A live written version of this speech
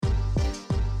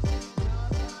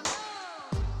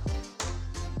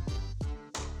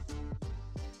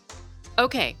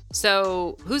Okay,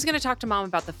 so who's going to talk to mom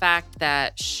about the fact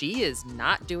that she is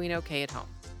not doing okay at home?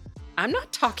 I'm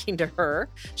not talking to her.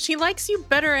 She likes you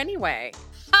better anyway.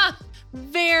 Ha!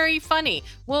 Very funny.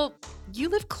 Well, you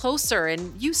live closer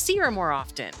and you see her more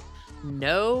often.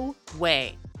 No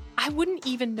way. I wouldn't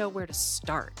even know where to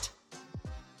start.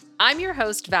 I'm your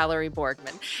host, Valerie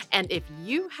Borgman, and if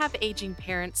you have aging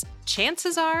parents,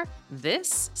 chances are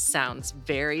this sounds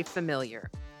very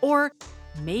familiar. Or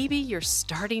maybe you're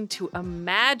starting to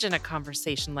imagine a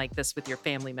conversation like this with your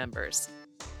family members.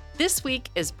 This week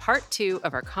is part 2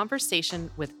 of our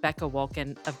conversation with Bekah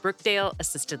Wolken of Brookdale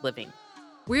Assisted Living.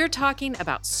 We're talking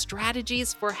about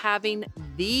strategies for having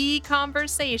the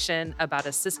conversation about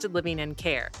assisted living and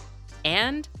care,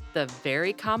 and the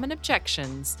very common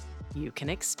objections you can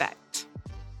expect.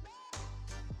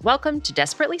 Welcome to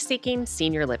Desperately Seeking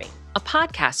Senior Living, a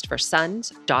podcast for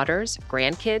sons, daughters,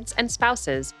 grandkids, and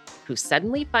spouses who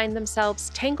suddenly find themselves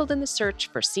tangled in the search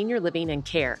for senior living and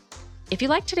care. If you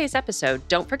like today's episode,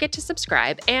 don't forget to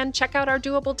subscribe and check out our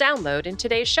doable download in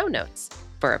today's show notes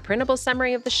for a printable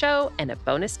summary of the show and a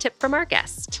bonus tip from our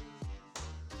guest.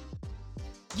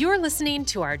 You're listening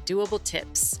to our doable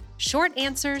tips, short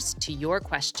answers to your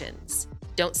questions.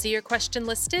 Don't see your question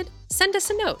listed? Send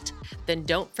us a note. Then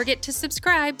don't forget to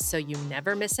subscribe so you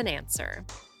never miss an answer.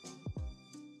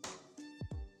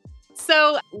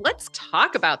 So let's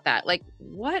talk about that. Like,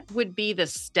 what would be the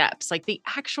steps, like the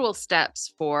actual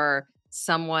steps for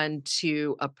someone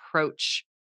to approach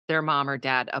their mom or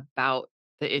dad about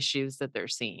the issues that they're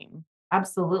seeing?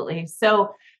 Absolutely.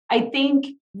 So I think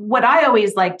what I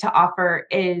always like to offer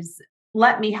is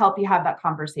let me help you have that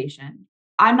conversation.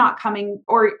 I'm not coming,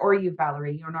 or you,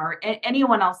 Valerie, or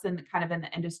anyone else in the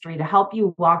industry to help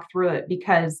you walk through it,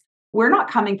 because we're not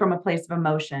coming from a place of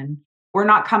emotion. We're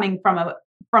not coming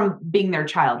from being their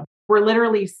child. We're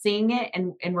literally seeing it,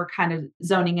 and we're kind of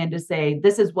zoning in to say,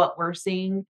 this is what we're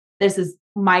seeing. This is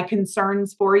my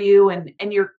concerns for you. And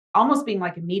you're almost being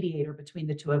like a mediator between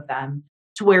the two of them,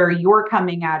 to where you're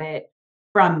coming at it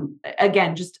from,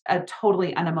 again, just a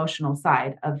totally unemotional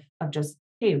side of just,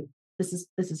 hey,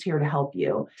 this is here to help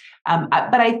you.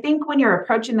 But I think when you're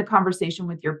approaching the conversation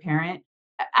with your parent,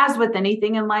 as with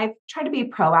anything in life, try to be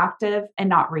proactive and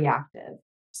not reactive.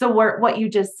 So what you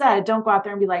just said, don't go out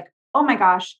there and be like, oh my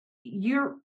gosh,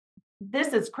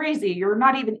 this is crazy. You're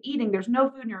not even eating. There's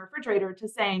no food in your refrigerator, to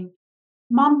saying,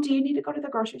 Mom, do you need to go to the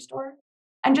grocery store?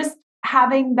 And just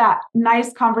having that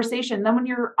nice conversation. Then when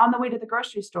you're on the way to the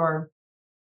grocery store,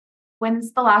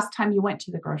 when's the last time you went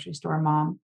to the grocery store,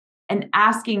 Mom? And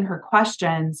asking her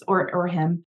questions, or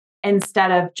him, instead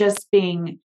of just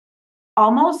being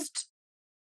almost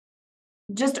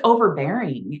just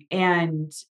overbearing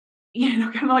and,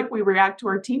 kind of like we react to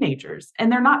our teenagers,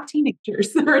 and they're not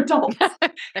teenagers, they're adults,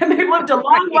 and they lived a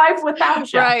long life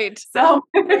without you. Right. So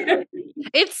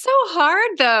it's so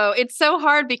hard though. It's so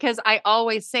hard because I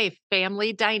always say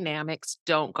family dynamics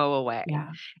don't go away.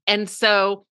 Yeah. And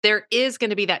so there is going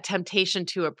to be that temptation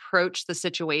to approach the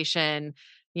situation,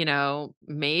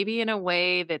 maybe in a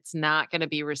way that's not going to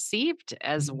be received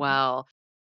as well.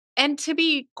 And to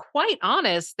be quite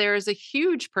honest, there's a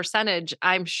huge percentage,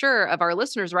 I'm sure, of our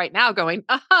listeners right now going,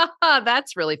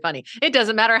 that's really funny. It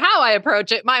doesn't matter how I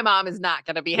approach it. My mom is not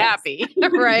going to be happy.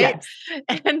 Right.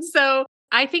 Yes. And so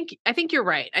I think you're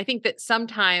right. I think that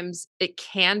sometimes it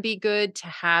can be good to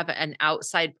have an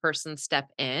outside person step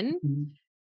in,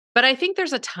 but I think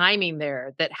there's a timing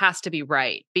there that has to be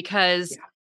right, because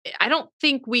I don't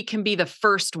think we can be the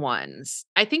first ones.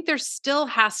 I think there still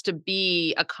has to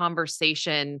be a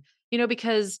conversation,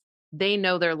 because they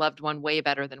know their loved one way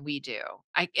better than we do.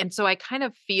 And so I kind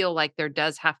of feel like there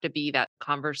does have to be that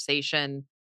conversation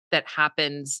that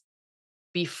happens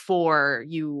before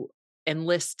you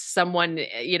enlist someone,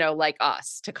 like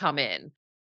us to come in.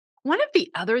 One of the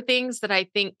other things that I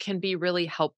think can be really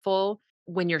helpful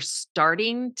when you're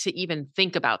starting to even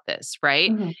think about this,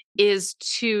 right, is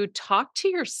to talk to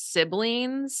your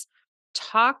siblings,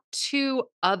 talk to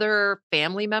other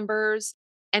family members,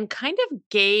 and kind of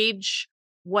gauge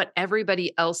what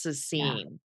everybody else is seeing.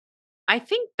 Yeah. I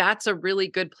think that's a really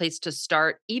good place to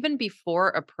start, even before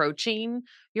approaching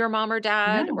your mom or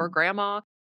dad or grandma.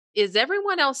 Is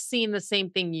everyone else seeing the same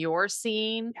thing you're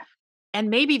seeing? Yeah. And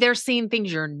maybe they're seeing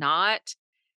things you're not.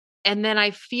 And then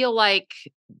I feel like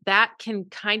that can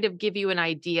kind of give you an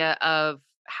idea of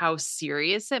how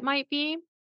serious it might be.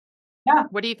 Yeah.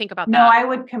 What do you think about that? No, I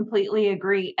would completely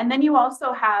agree. And then you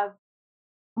also have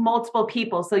multiple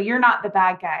people. So you're not the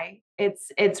bad guy.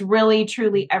 It's really,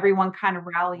 truly everyone kind of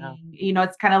rallying.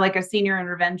 It's kind of like a senior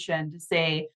intervention to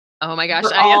say, Oh my gosh.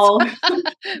 We're all I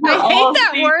we're hate all that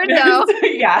seeing word this. though.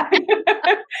 Yeah.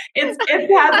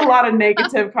 It has a lot of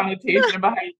negative connotation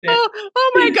behind it.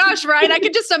 Oh my gosh, right? I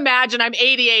could just imagine I'm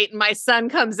 88 and my son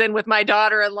comes in with my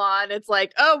daughter-in-law and it's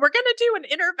like, oh, we're gonna do an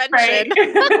Right.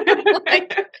 intervention.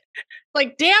 like,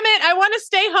 like, damn it, I want to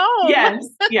stay home. Yes,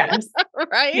 yes,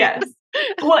 Right? yes.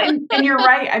 Well, and you're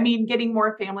right. I mean, getting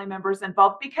more family members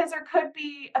involved because there could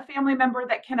be a family member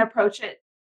that can approach it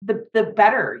the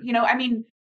better. I mean,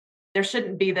 there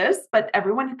shouldn't be this, but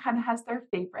everyone kind of has their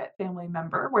favorite family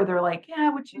member where they're like, yeah,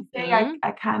 what you say, I, Mhm.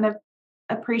 I kind of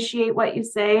appreciate what you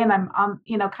say, and I'm on,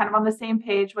 kind of on the same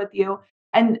page with you.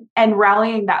 And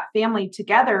rallying that family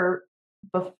together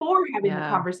before having the Yeah,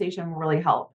 conversation will really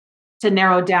help to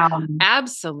narrow down what to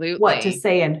absolutely.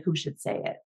 say and who should say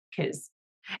it. Because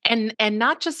And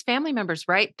not just family members,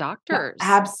 right? yeah, Doctors.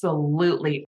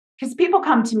 absolutely. Because people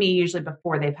come to me usually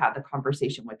before they've had the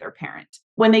conversation with their parent.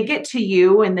 When they get to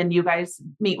you and then you guys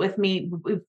meet with me,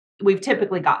 we've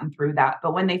typically gotten through that.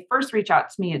 But when they first reach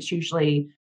out to me, it's usually,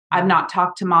 I've not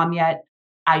talked to mom yet.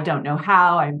 I don't know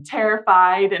how. I'm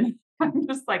terrified. And I'm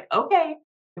just like, okay,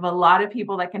 we have a lot of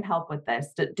people that can help with this.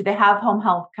 Do they have home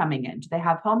health coming in? Do they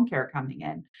have home care coming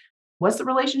in? What's the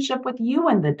relationship with you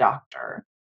and the doctor?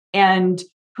 And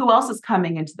who else is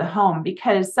coming into the home?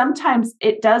 Because sometimes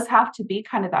it does have to be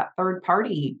kind of that third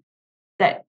party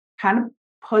that kind of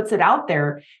puts it out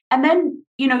there. And then,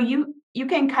 you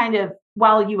can kind of,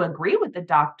 while you agree with the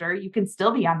doctor, you can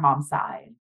still be on mom's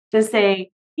side to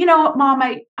say, mom,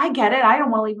 I get it. I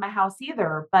don't want to leave my house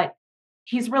either, but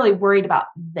he's really worried about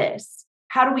this.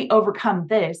 How do we overcome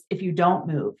this if you don't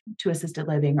move to assisted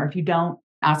living or if you don't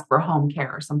ask for home care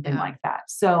or something Yeah. like that?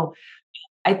 So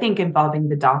I think involving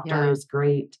the doctor Yeah. is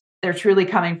great. They're truly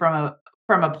coming from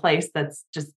a place that's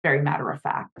just very matter of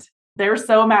fact. They're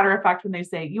so matter of fact when they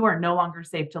say you are no longer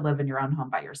safe to live in your own home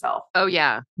by yourself. Oh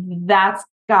yeah. That's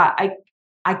got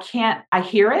I can't I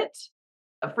hear it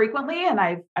frequently and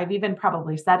I've even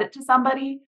probably said it to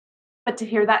somebody, but to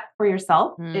hear that for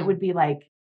yourself, it Mm. would be like,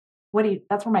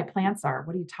 that's where my plants are.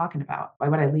 What are you talking about? Why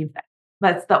would I leave that?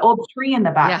 That's the old tree in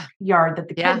the Yeah. backyard that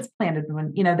the Yeah. kids planted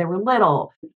when, they were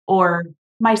little. Or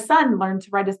my son learned to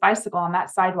ride his bicycle on that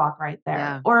sidewalk right there.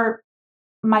 Yeah. Or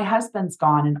my husband's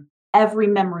gone and every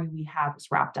memory we have is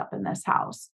wrapped up in this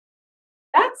house.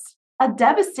 That's a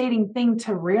devastating thing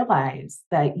to realize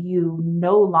that you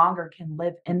no longer can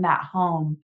live in that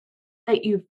home that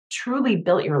you've truly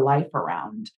built your life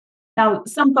around. Now,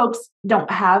 some folks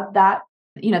don't have that,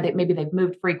 that maybe they've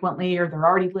moved frequently or they're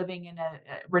already living in a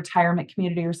retirement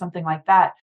community or something like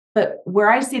that. But where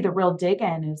I see the real dig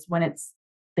in is when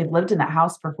they've lived in that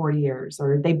house for 40 years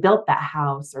or they built that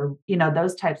house or,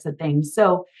 those types of things.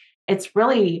 So it's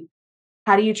really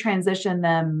how do you transition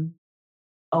them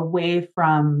away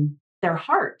from their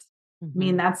heart? I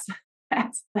mean,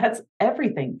 Mhm. that's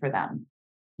everything for them.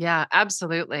 Yeah,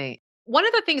 absolutely. One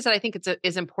of the things that I think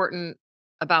is important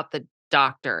about the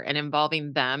doctor and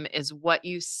involving them is what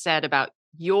you said about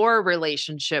your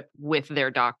relationship with their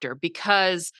doctor,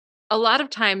 because a lot of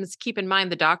times, keep in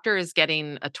mind, the doctor is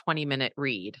getting a 20-minute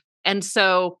read. And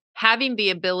so having the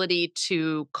ability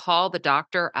to call the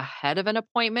doctor ahead of an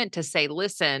appointment to say,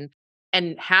 listen,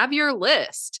 and have your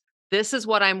list. This is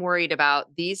what I'm worried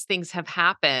about. These things have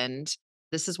happened.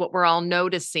 This is what we're all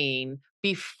noticing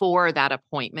before that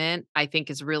appointment, I think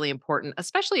is really important,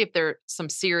 especially if there are some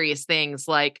serious things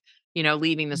like,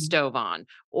 leaving the Mhm. stove on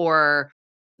or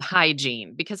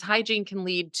hygiene, because hygiene can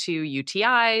lead to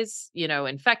UTIs,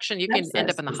 infection. You can end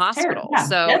up Sepsis in the is hospital. yeah,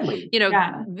 So, deadly.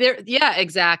 Yeah. yeah,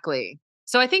 exactly.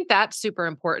 So I think that's super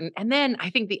important. And then I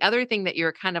think the other thing that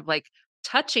you're kind of like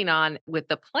touching on with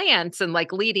the plants and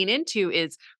like leading into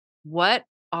is what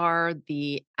are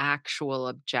the actual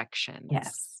objections?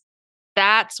 Yes.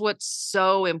 That's what's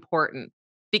so important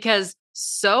because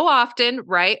so often,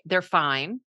 right? They're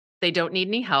fine. They don't need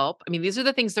any help. I mean, these are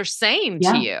the things they're saying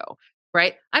to Yeah. you,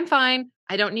 right? I'm fine.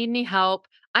 I don't need any help.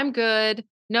 I'm good.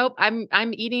 Nope, I'm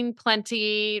eating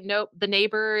plenty. Nope, the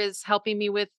neighbor is helping me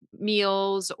with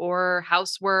meals or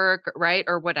housework, right?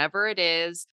 Or whatever it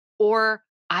is. Or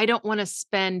I don't want to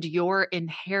spend your Yes.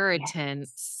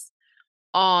 inheritance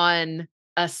on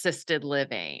assisted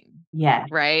living, Yeah.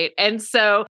 right? And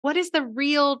so what is the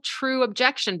real true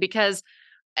objection? Because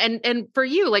and for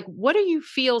you, like what do you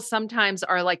feel sometimes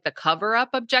are like the cover up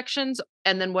objections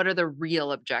and then what are the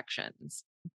real objections?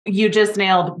 You just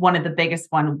nailed one of the biggest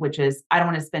one, which is I don't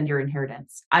want to spend your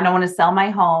inheritance. I don't want to sell my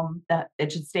home. That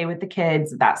it should stay with the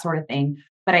kids, that sort of thing.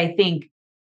 But I think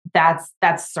that's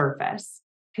surface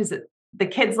because the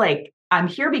kids like, I'm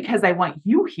here because I want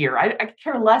you here. I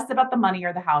care less about the money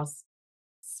or the house.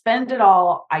 spend it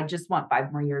all. I just want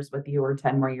 5 more years with you or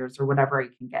 10 more years or whatever I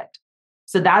can get.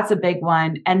 So that's a big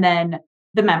one. And then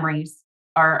the memories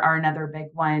are another big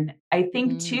one. I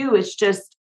think Mhm. too, it's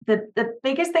just the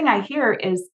biggest thing I hear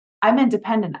is I'm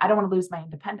independent. I don't want to lose my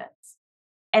independence.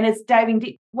 And it's diving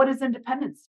deep. What is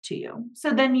independence to you?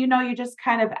 So then, you just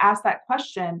kind of ask that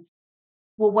question.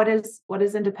 Well, what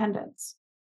is independence?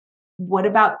 What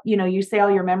about, you say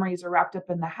all your memories are wrapped up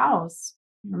in the house.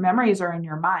 Your memories are in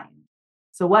your mind.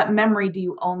 So what memory do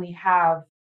you only have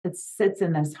that sits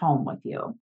in this home with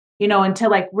you? And to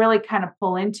like really kind of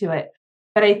pull into it.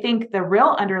 But I think the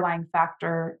real underlying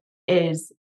factor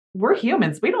is we're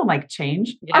humans. We don't like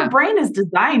change. Our Yeah. brain is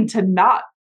designed to not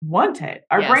want it.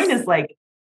 Our brain Yes. is like,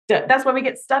 that's why we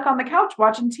get stuck on the couch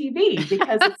watching TV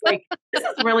because it's like, this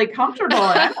is really comfortable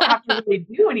and I don't have to really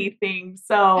do anything.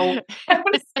 So I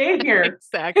want to stay here. And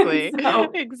Exactly. so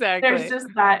there's Exactly. just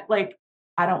that, like,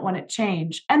 I don't want it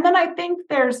changed. And then I think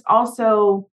there's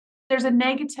a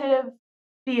negative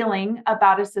feeling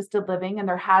about assisted living, and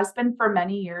there has been for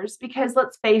many years, because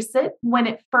let's face it, when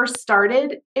it first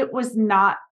started, it was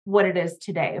not what it is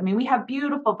today. I mean, we have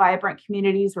beautiful, vibrant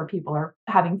communities where people are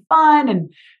having fun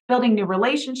and building new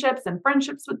relationships and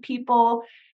friendships with people.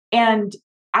 And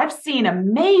I've seen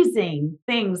amazing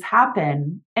things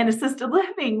happen in assisted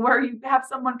living where you have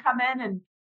someone come in and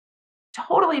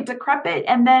totally decrepit,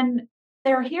 and then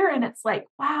they're here and it's like,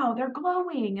 wow, they're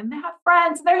glowing and they have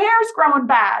friends and their hair's growing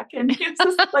back. And it's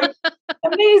just like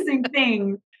amazing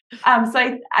thing.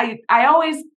 So I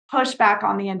always push back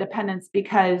on the independence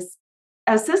because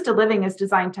assisted living is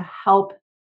designed to help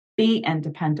be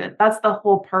independent. That's the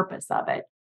whole purpose of it,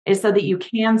 is so that you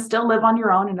can still live on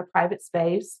your own in a private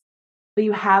space, but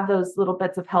you have those little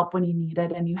bits of help when you need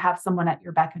it, and you have someone at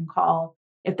your beck and call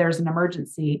if there's an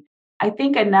emergency. I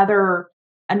think another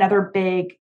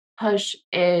big push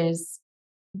is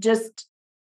just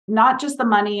not just the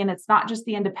money, and it's not just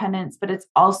the independence, but it's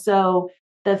also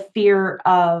the fear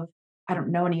of, I don't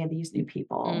know any of these new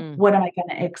people. Mm, What am I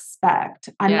going to expect?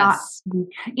 I'm not, yes.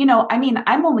 I mean,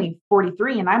 I'm only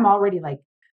 43 and I'm already like,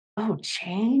 oh,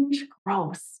 change?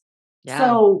 Gross. Yeah.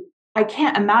 So I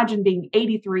can't imagine being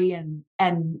 83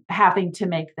 and having to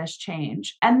make this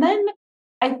change. And then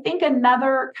I think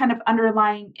another kind of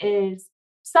underlying is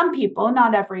some people,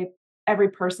 not every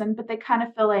person, but they kind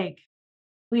of feel like,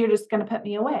 well, you're just going to put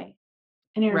me away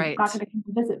and you're not Right. going to come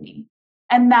visit me.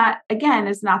 And that again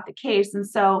is not the case. And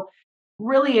so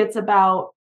really it's about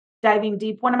diving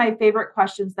deep. One of my favorite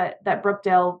questions that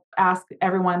Brookdale asked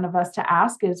every one of us to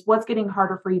ask is, what's getting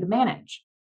harder for you to manage?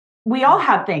 We all Mm.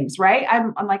 have things, right?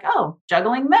 I'm like, oh,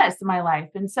 juggling this in my life.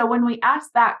 And so when we ask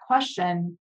that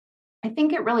question, I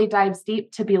think it really dives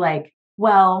deep to be like,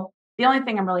 well, the only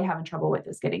thing I'm really having trouble with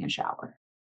is getting a shower.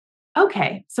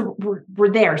 Okay, so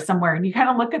we're there somewhere, and you kind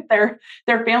of look at their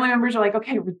family members are like,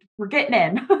 okay, we're getting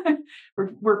in,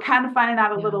 we're kind of finding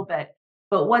out a Yeah. little bit,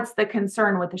 but what's the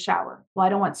concern with the shower? Well, I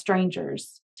don't want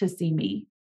strangers to see me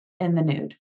in the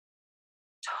nude.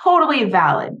 Totally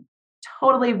valid,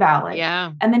 totally valid.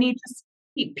 Yeah. And then you just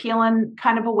keep peeling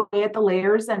kind of away at the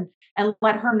layers and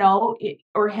let her know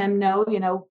or him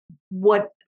know, what,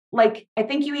 like, I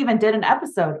think you even did an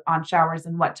episode on showers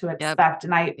and what to Yep. expect.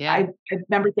 And I Yeah. I, I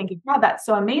remember thinking, wow, that's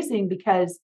so amazing,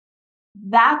 because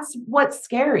that's what's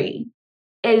scary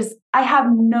is I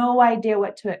have no idea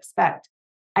what to expect.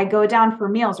 I go down for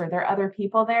meals. Are there other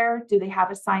people there? Do they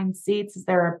have assigned seats? Is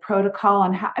there a protocol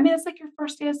on how? I mean, it's like your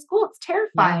first day of school. It's Yeah.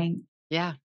 terrifying.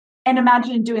 Yeah. And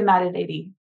imagine doing that at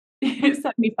 80,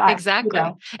 75, Exactly.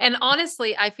 And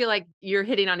honestly, I feel like you're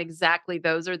hitting on exactly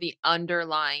those are the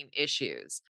underlying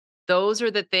issues. Those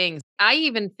are the things. I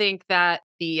even think that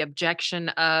the objection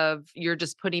of you're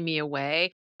just putting me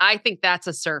away, I think that's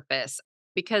a surface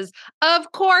because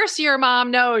of course your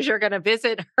mom knows you're going to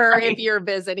visit her if Right, you're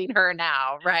visiting her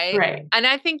now, right? right. And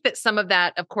I think that some of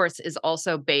that of course is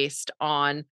also based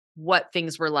on what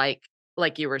things were like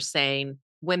you were saying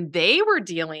when they were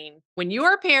dealing, when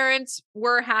your parents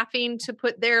were having to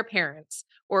put their parents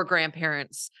or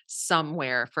grandparents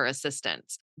somewhere for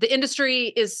assistance. The industry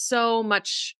is so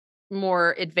much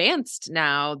more advanced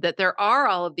now that there are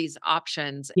all of these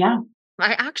options. Yeah,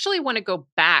 I actually want to go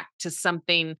back to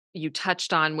something you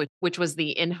touched on, which was the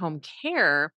in home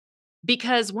care.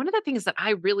 Because one of the things that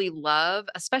I really love,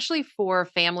 especially for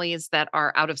families that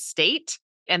are out of state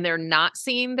and they're not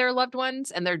seeing their loved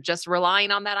ones and they're just relying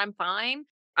on that, I'm fine.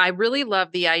 I really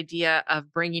love the idea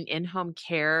of bringing in home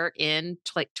care in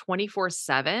to like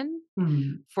 24/7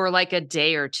 mhm, for like a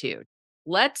day or two.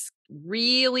 Let's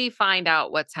really find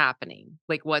out what's happening,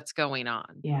 like what's going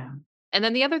on. yeah, And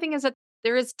then the other thing is that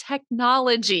there is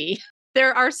technology.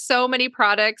 There are so many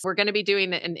products. We're going to be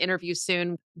doing an interview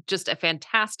soon. Just a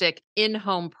fantastic in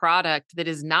home product that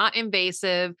is not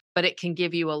invasive, but it can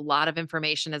give you a lot of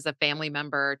information as a family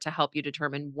member to help you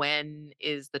determine when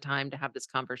is the time to have this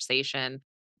conversation.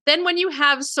 Then, when you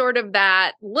have sort of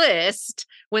that list,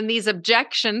 when these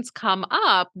objections come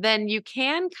up, then you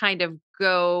can kind of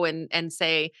go and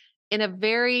say, in a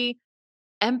very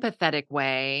empathetic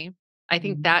way. I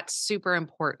think Mhm. that's super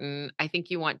important. I think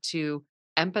you want to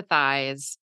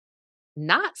empathize,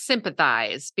 not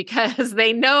sympathize, because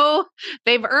they know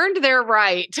they've earned their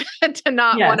right to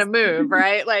not want Yes. to move,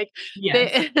 right? Like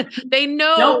Yes. they they Don't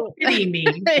know. pity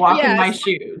me, walk in my Yes.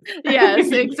 shoes.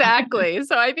 Yes, exactly.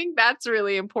 So I think that's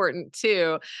really important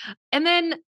too. And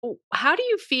then how do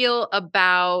you feel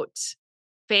about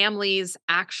families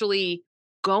actually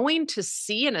going to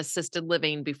see an assisted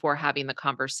living before having the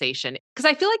conversation? Because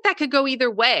I feel like that could go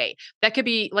either way. That could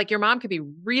be like your mom could be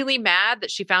really mad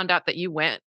that she found out that you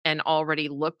went and already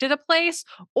looked at a place,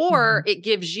 or Mhm. it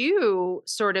gives you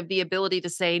sort of the ability to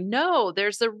say, no,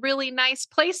 there's a really nice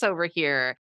place over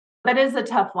here. That is a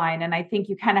tough line, and I think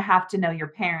you kinda have to know your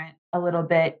parent a little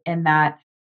bit in that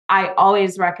I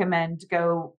always recommend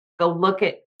go look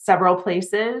at several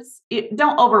places.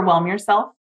 Don't overwhelm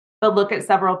yourself, but look at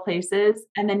several places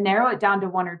and then narrow it down to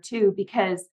 1 or 2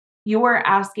 because you're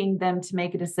asking them to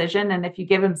make a decision, and if you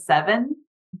give them 7,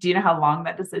 do you know how long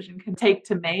that decision can take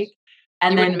to make?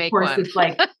 And You then, wouldn't of make course, one. it's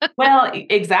like, well,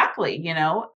 exactly,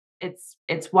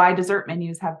 it's why dessert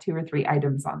menus have 2 or 3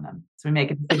 items on them. So we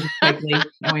make a decision quickly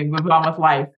and we move on with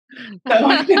life. So,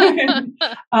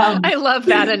 um, I love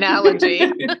that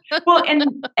analogy. well,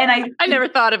 and I I think never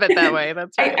thought of it that way.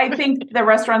 That's right. I think the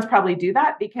restaurants probably do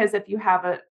that because if you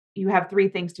have 3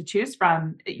 things to choose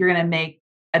from, you're gonna make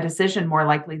a decision more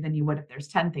likely than you would if there's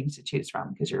 10 things to choose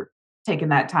from because you're taking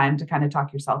that time to kinda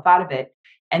talk yourself out of it.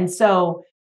 And so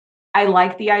I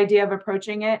like the idea of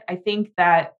approaching it. I think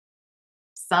that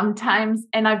sometimes,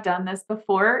 and I've done this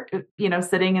before,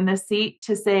 sitting in this seat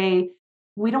to say,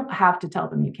 "We don't have to tell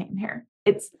them you came here."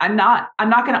 I'm not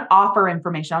gonna offer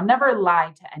information. I'll never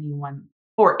lie to anyone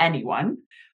for anyone,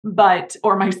 but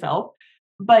or myself,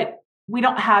 but we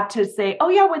don't have to say, "Oh,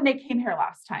 yeah, when they came here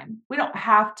last time." We don't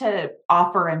have to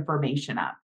offer information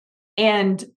up.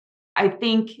 And I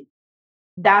think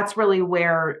that's really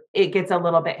where it gets a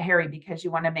little bit hairy because you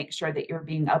wanna make sure that you're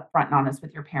being upfront and honest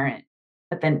with your parent,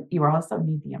 but then you also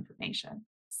need the information.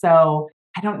 So,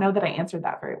 I don't know that I answered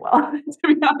that very well,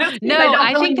 to be honest, because I No, don't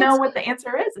I really think know what the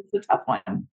answer is. It's a tough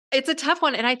one. it's a tough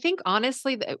one, and I think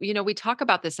honestly that, we talk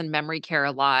about this in memory care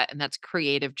a lot, and that's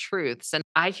creative truths, and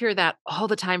I hear that all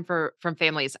the time from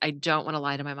families. I don't wanna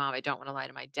lie to my mom, I don't wanna lie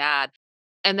to my dad,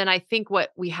 and then I think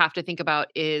what we have to think about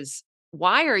is,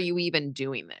 why are you even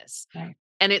doing this? Right.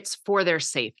 And it's for their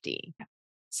safety.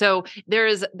 So there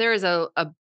is a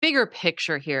bigger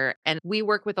picture here, and we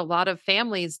work with a lot of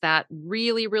families that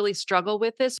really really struggle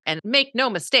with this. And make no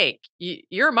mistake,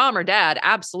 your mom or dad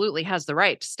absolutely has the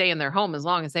right to stay in their home as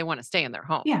long as they want to stay in their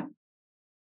home, Yeah,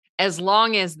 as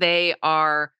long as they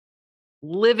are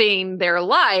living their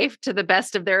life to the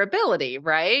best of their ability,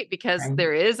 right? Because right.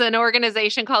 there is an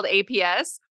organization called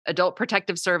APS, Adult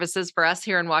Protective Services, for us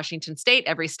here in Washington state.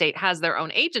 Every state has their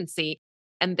own agency,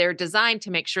 and they're designed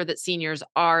to make sure that seniors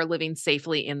are living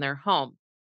safely in their home.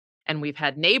 And we've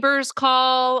had neighbors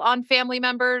call on family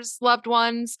members, loved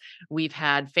ones. We've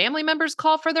had family members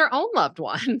call for their own loved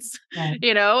ones, Right.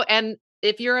 and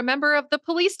if you're a member of the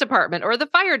police department or the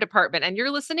fire department and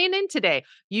you're listening in today,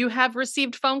 you have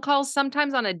received phone calls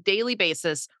sometimes on a daily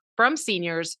basis from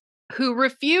seniors who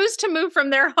refuse to move from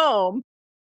their home,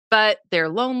 but they're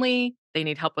lonely. They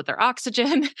need help with their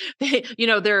oxygen.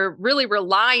 They're really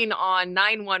relying on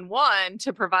 911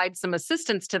 to provide some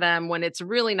assistance to them when it's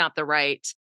really not the right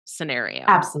scenario.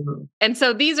 Absolutely. And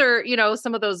so these are,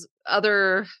 some of those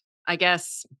other, I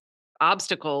guess,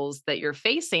 obstacles that you're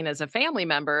facing as a family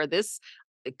member. This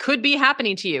could be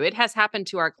happening to you. It has happened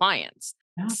to our clients.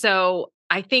 Yeah. So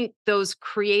I think those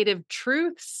creative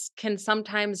truths can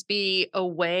sometimes be a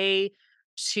way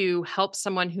to help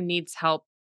someone who needs help,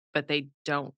 but they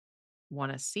don't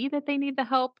want to see that they need the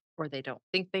help, or they don't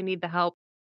think they need the help.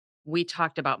 We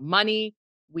talked about money.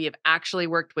 We have actually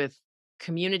worked with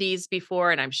communities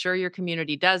before, and I'm sure your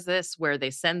community does this, where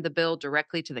they send the bill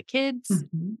directly to the kids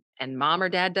Mhm. and mom or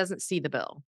dad doesn't see the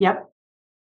bill. Yep.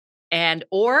 And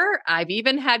or I've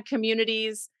even had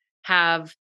communities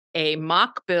have a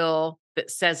mock bill that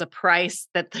says a price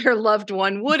that their loved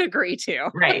one would agree to.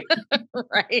 Right.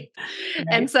 Right.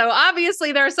 And Right. so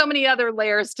obviously there are so many other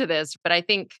layers to this, but I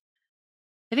think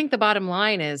the bottom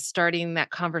line is starting that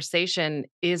conversation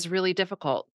is really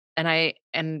difficult. And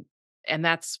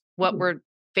that's what Mhm.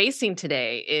 facing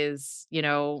today is,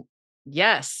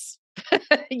 yes,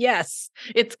 yes,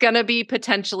 it's going to be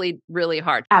potentially really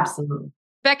hard. Absolutely.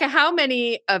 Bekah, how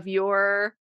many of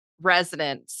your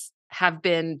residents have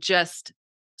been just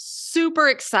super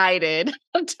excited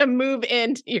to move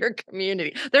into your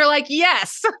community? They're like,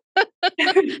 yes.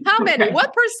 How many? Right.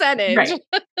 What percentage? Right.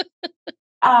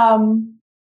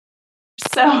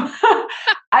 So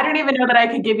I don't even know that I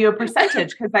could give you a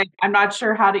percentage because I'm not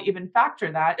sure how to even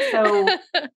factor that. So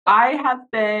I have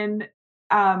been,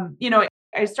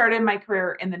 I started my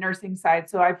career in the nursing side.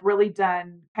 So I've really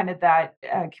done kind of that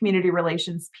community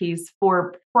relations piece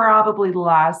for probably the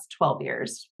last 12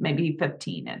 years, maybe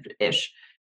 15-ish.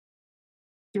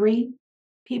 3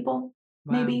 people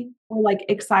Wow. maybe were, like,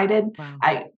 excited.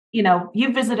 Wow.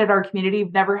 You've visited our community,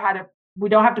 you've never we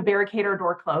don't have to barricade our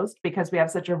door closed because we have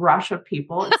such a rush of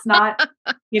people. It's not,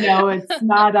 it's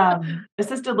not,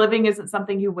 assisted living isn't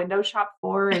something you window shop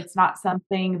for. It's not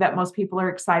something that most people are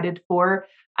excited for.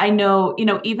 I know,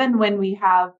 even when we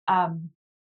have, I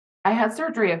had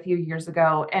surgery a few years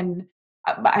ago and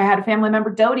I had a family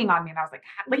member doting on me and I was like,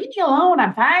 leave me alone.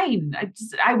 I'm fine.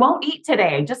 I won't eat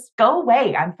today. Just go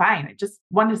away. I'm fine. I just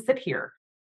want to sit here.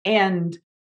 And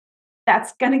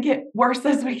that's going to get worse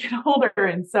as we get older.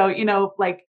 And so,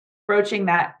 like broaching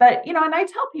that, but, and I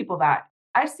tell people that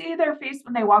I see their face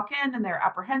when they walk in and they're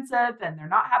apprehensive and they're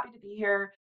not happy to be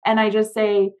here. And I just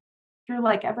say, you're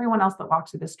like everyone else that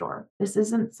walks through this door. This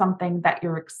isn't something that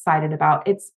you're excited about.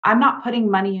 I'm not putting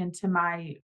money into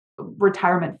my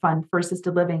retirement fund for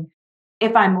assisted living.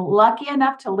 If I'm lucky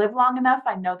enough to live long enough,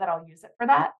 I know that I'll use it for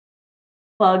that.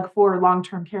 Plug for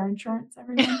long-term care insurance,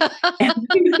 everyone.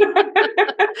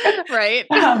 Right.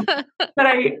 But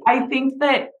I think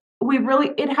that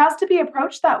it has to be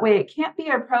approached that way. It can't be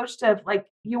approached of like,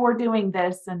 you're doing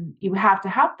this and you have to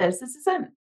have this. This isn't,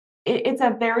 it's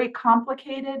a very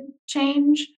complicated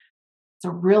change. It's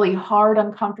a really hard,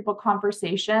 uncomfortable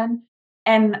conversation.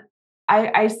 And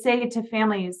I say to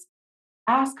families,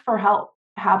 ask for help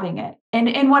having it.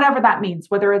 And whatever that means,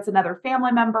 whether it's another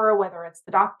family member, whether it's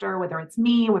the doctor, whether it's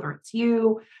me, whether it's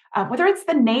you, whether it's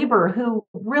the neighbor who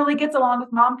really gets along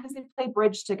with mom because they play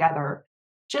bridge together.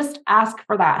 Just ask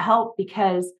for that help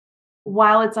because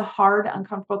while it's a hard,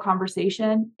 uncomfortable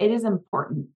conversation, it is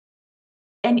important.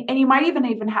 And you might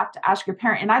even have to ask your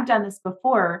parent. And I've done this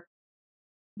before.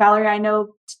 Valerie, I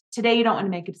know today you don't want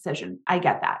to make a decision. I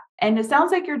get that. And it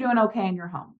sounds like you're doing okay in your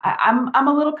home. I'm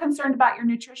a little concerned about your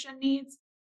nutrition needs,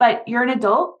 but you're an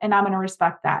adult and I'm going to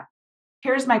respect that.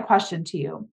 Here's my question to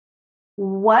you.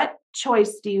 What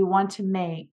choice do you want to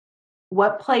make?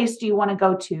 What place do you want to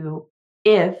go to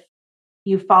if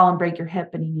you fall and break your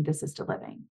hip and you need assisted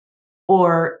living?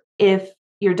 Or if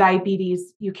your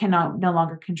diabetes, you cannot no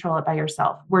longer control it by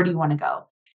yourself. Where do you want to go?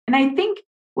 And I think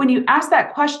when you ask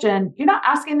that question, you're not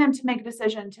asking them to make a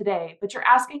decision today, but you're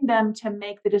asking them to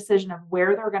make the decision of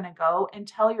where they're going to go and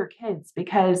tell your kids.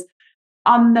 Because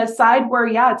on the side where,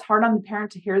 yeah, it's hard on the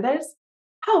parent to hear this,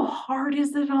 how hard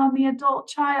is it on the adult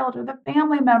child or the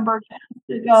family member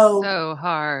to go, so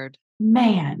hard,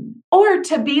 man, or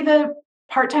to be the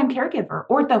part-time caregiver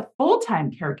or the full-time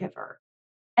caregiver?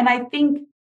 And I think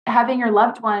having your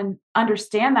loved one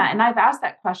understand that, and I've asked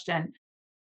that question,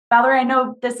 Valerie, I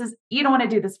know you don't want to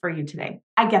do this for you today.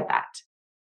 I get that.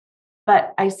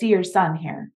 But I see your son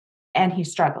here and he's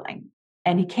struggling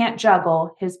and he can't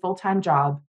juggle his full-time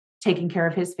job, taking care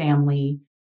of his family.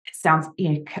 It sounds,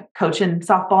 coaching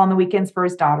softball on the weekends for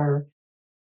his daughter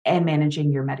and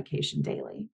managing your medication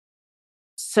daily.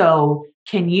 So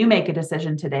can you make a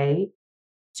decision today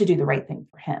to do the right thing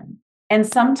for him? And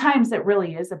sometimes it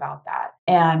really is about that.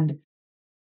 And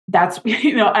that's,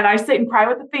 and I sit and cry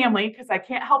with the family because I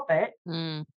can't help it.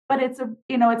 But it's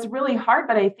really hard,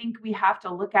 but I think we have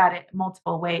to look at it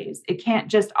multiple ways. It can't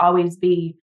just always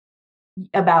be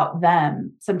about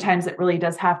them. Sometimes it really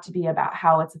does have to be about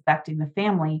how it's affecting the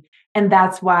family. And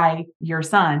that's why your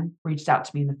son reached out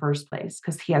to me in the first place,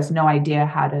 because he has no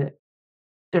idea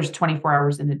there's 24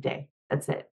 hours in a day. That's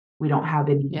it. We don't have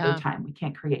any other time. We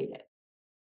can't create it.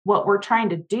 What we're trying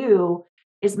to do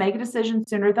is make a decision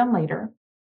sooner than later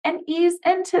and ease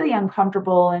into the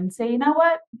uncomfortable and say, you know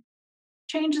what?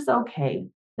 Change is okay.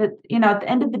 That, at the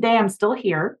end of the day, I'm still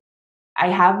here. I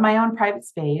have my own private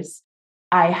space.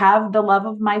 I have the love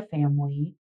of my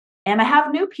family and I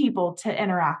have new people to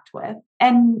interact with.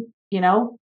 And,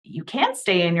 you can't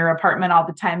stay in your apartment all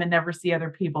the time and never see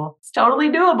other people. It's totally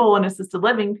doable in assisted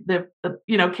living. The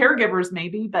caregivers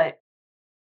maybe, but I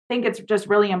think it's just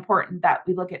really important that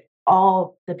we look at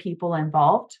all the people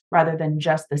involved rather than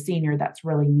just the senior that's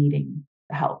really needing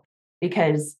the help,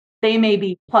 because they may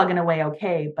be plugging away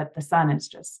okay, but the son is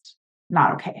just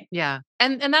not okay. Yeah.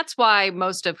 And that's why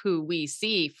most of who we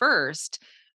see first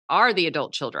are the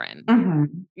adult children.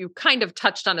 Mhm. You kind of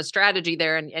touched on a strategy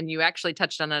there, and you actually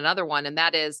touched on another one, and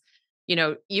that is,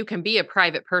 you can be a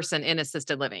private person in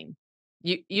assisted living.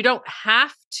 You don't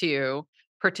have to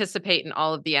participate in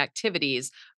all of the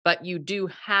activities, but you do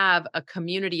have a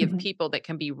community of Mhm. people that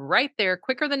can be right there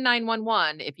quicker than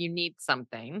 911 if you need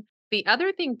something. The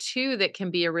other thing too that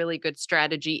can be a really good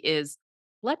strategy is,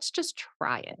 let's just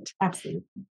try it.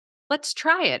 Absolutely. Let's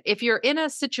try it. If you're in a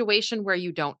situation where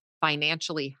you don't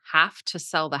financially have to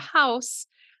sell the house,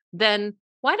 then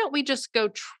why don't we just go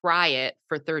try it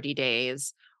for 30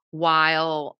 days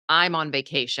while I'm on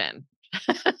vacation?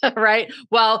 Right?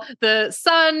 Well, the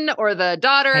son or the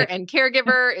daughter Right. and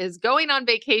caregiver is going on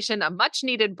vacation, a much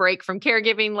needed break from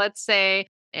caregiving, let's say,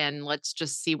 and let's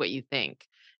just see what you think.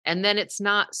 And then it's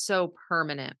not so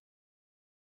permanent.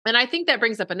 And I think that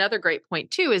brings up another great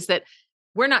point too, is that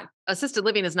we're not assisted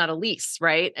living is not a lease,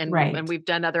 right? And Right. we've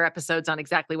done other episodes on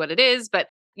exactly what it is, but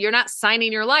you're not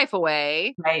signing your life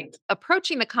away. Right.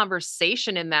 Approaching the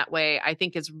conversation in that way, I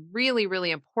think is really,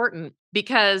 really important,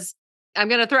 because I'm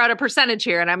going to throw out a percentage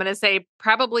here, and I'm going to say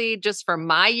probably just for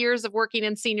my years of working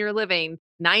in senior living,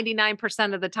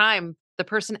 99% of the time, the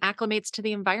person acclimates to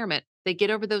the environment. They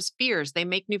get over those fears, they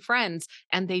make new friends,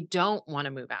 and they don't want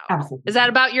to move out. Is that Absolutely.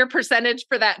 about your percentage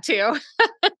for that too?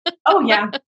 Oh, yeah.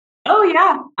 Oh,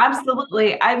 yeah.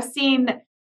 Absolutely. I've seen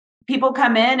people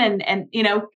come in and,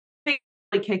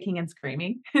 basically kicking and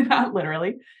screaming, not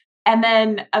literally. And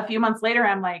then a few months later,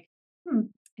 I'm like,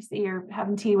 I see you're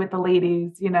having tea with the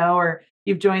ladies, or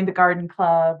you've joined the garden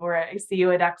club, or I see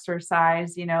you at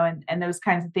exercise, and those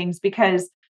kinds of things, because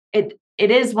it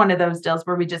is one of those deals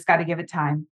where we just got to give it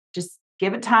time. Just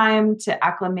give it time to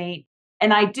acclimate.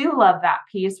 And I do love that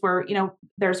piece where,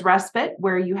 there's respite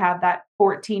where you have that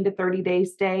 14 to 30-day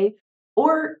stay,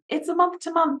 or it's a month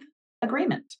to month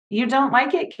agreement. You don't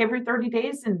like it, give her 30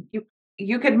 days, and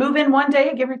you could move in one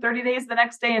day, give her 30 days the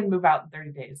next day, and move out in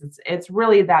 30 days. It's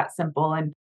really that simple.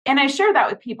 And I share that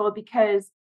with people because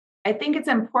I think it's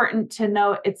important to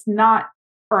know it's not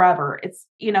forever. It's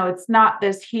not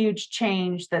this huge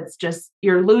change that's just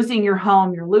you're losing your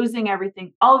home, you're losing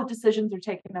everything. All the decisions are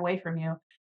taken away from you.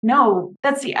 No,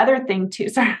 that's the other thing too.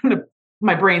 Sorry,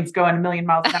 my brain's going a million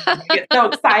miles an hour. I get so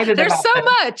excited There's about so this.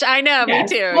 much. I know, me Yes.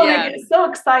 too. Well, I Yeah. get so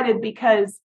excited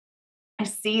because I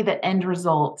see the end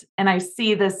result and I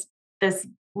see this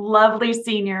lovely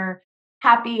senior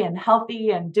happy and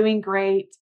healthy and doing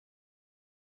great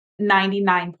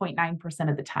 99.9%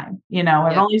 of the time. I've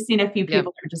Yep. only seen a few Yep.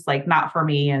 people that are just like not for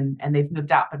me and they've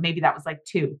moved out, but maybe that was like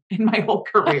 2 in my whole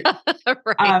career.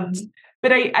 Right.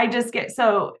 But I just get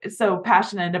so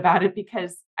passionate about it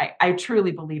because I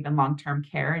truly believe in long-term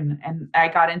care and I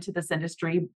got into this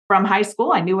industry from high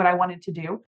school. I knew what I wanted to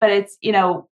do, but it's,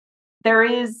 there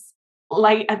is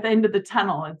light at the end of the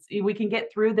tunnel. We can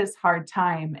get through this hard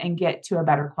time and get to a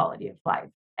better quality of life.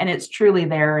 And it's truly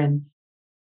there. And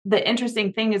the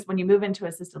interesting thing is when you move into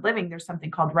assisted living, there's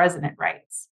something called resident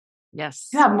rights. You Yes.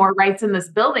 have more rights in this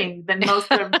building than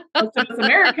most of us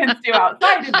Americans do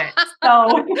outside of it.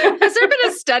 So Has there been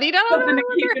a study done on something to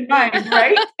keep in mind,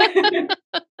 right? that, I wonder?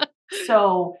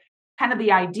 So kind of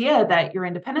the idea that your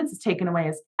independence is taken away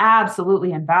is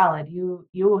absolutely invalid.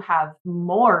 You have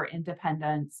more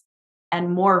independence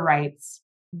and more rights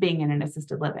being in an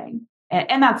assisted living.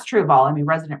 And that's true of all. I mean,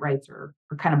 resident rights are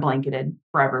kind of blanketed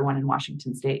for everyone in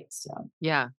Washington state. So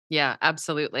Yeah, yeah,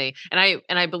 absolutely. And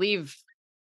I believe,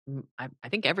 I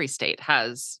think every state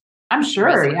has I'm sure,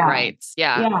 resident yeah. rights.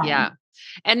 Yeah, Yeah. yeah.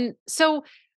 And so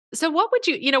what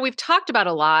would we've talked about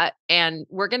a lot, and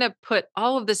we're going to put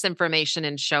all of this information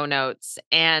in show notes,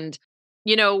 and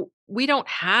we don't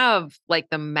have like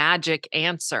the magic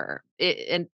answer.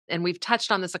 And we've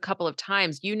touched on this a couple of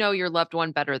times. You know your loved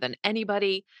one better than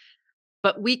anybody,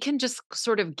 but we can just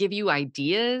sort of give you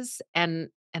ideas, and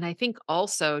I think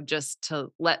also just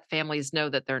to let families know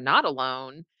that they're not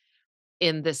alone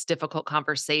in this difficult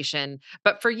conversation.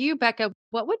 But for you, Becca,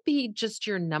 what would be just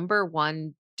your number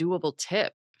one doable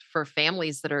tip for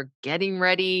families that are getting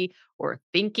ready or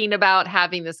thinking about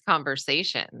having this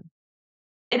conversation?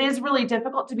 It is really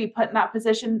difficult to be put in that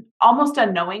position almost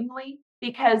unknowingly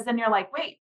because then you're like,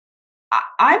 wait,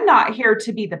 I'm not here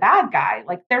to be the bad guy.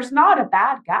 Like, there's not a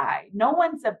bad guy. No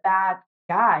one's a bad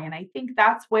guy. And I think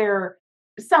that's where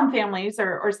some families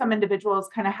or some individuals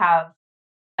kind of have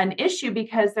an issue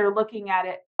because they're looking at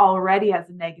it already as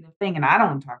a negative thing. And I don't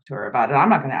want to talk to her about it. I'm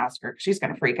not going to ask her because she's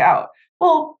going to freak out.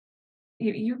 Well,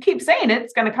 you keep saying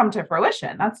it's going to come to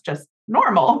fruition. That's just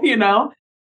normal,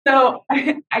 So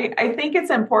I think it's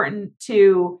important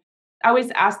to I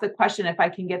always ask the question if I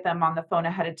can get them on the phone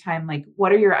ahead of time, like,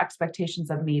 what are your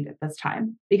expectations of me at this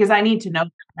time? Because I need to know,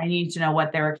 I need to know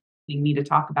what they're expecting me to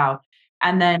talk about.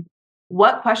 And then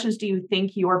what questions do you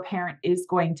think your parent is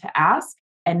going to ask?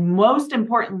 And most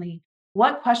importantly,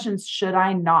 what questions should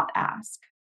I not ask?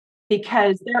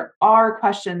 Because there are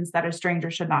questions that a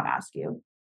stranger should not ask you.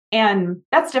 And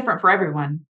that's different for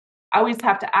everyone. I always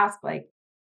have to ask, like,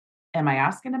 am I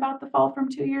asking about the fall from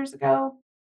 2 years ago?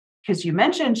 Because you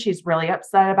mentioned she's really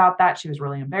upset about that. She was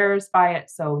really embarrassed by it.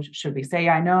 So should we say,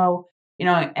 I know,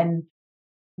 and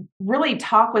really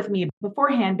talk with me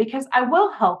beforehand because I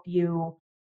will help you.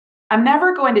 I'm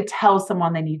never going to tell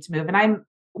someone they need to move. And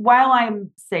while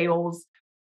I'm sales,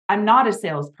 I'm not a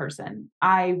salesperson.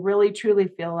 I really truly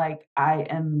feel like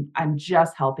I'm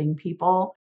just helping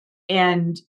people.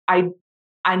 And I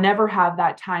I never have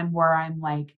that time where I'm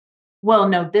like, well,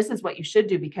 no, this is what you should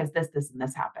do because this, and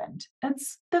this happened.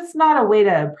 That's not a way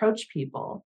to approach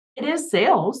people. It is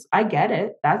sales. I get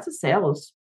it. That's a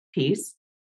sales piece,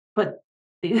 but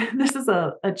this is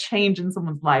a change in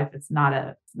someone's life. It's not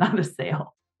a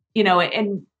sale,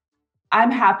 and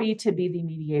I'm happy to be the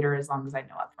mediator as long as I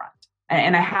know upfront.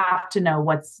 And I have to know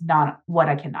what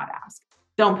I cannot ask.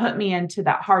 Don't put me into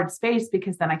that hard space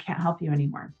because then I can't help you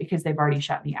anymore because they've already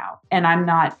shut me out. And I'm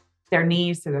not their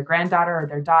niece or their granddaughter or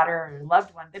their daughter or their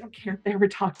loved one. They don't care if they ever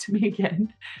talk to me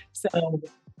again. So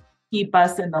keep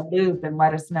us in the loop and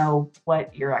let us know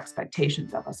what your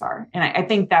expectations of us are. And I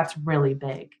think that's really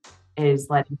big is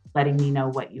letting me know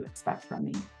what you expect from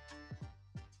me.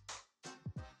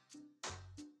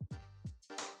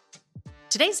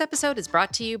 Today's episode is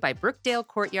brought to you by Brookdale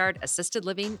Courtyard Assisted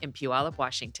Living in Puyallup,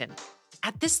 Washington.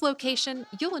 At this location,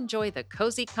 you'll enjoy the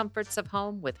cozy comforts of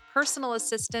home with personal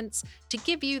assistants to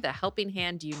give you the helping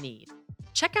hand you need.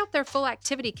 Check out their full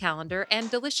activity calendar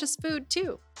and delicious food,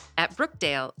 too. At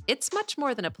Brookdale, it's much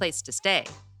more than a place to stay.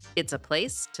 It's a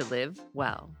place to live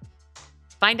well.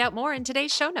 Find out more in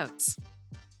today's show notes.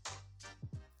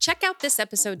 Check out this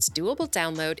episode's doable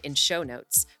download in show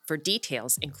notes for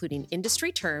details, including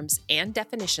industry terms and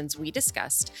definitions we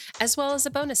discussed, as well as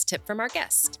a bonus tip from our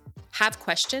guest. Have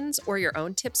questions or your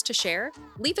own tips to share?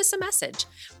 Leave us a message.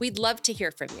 We'd love to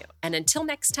hear from you. And until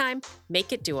next time,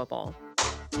 make it doable.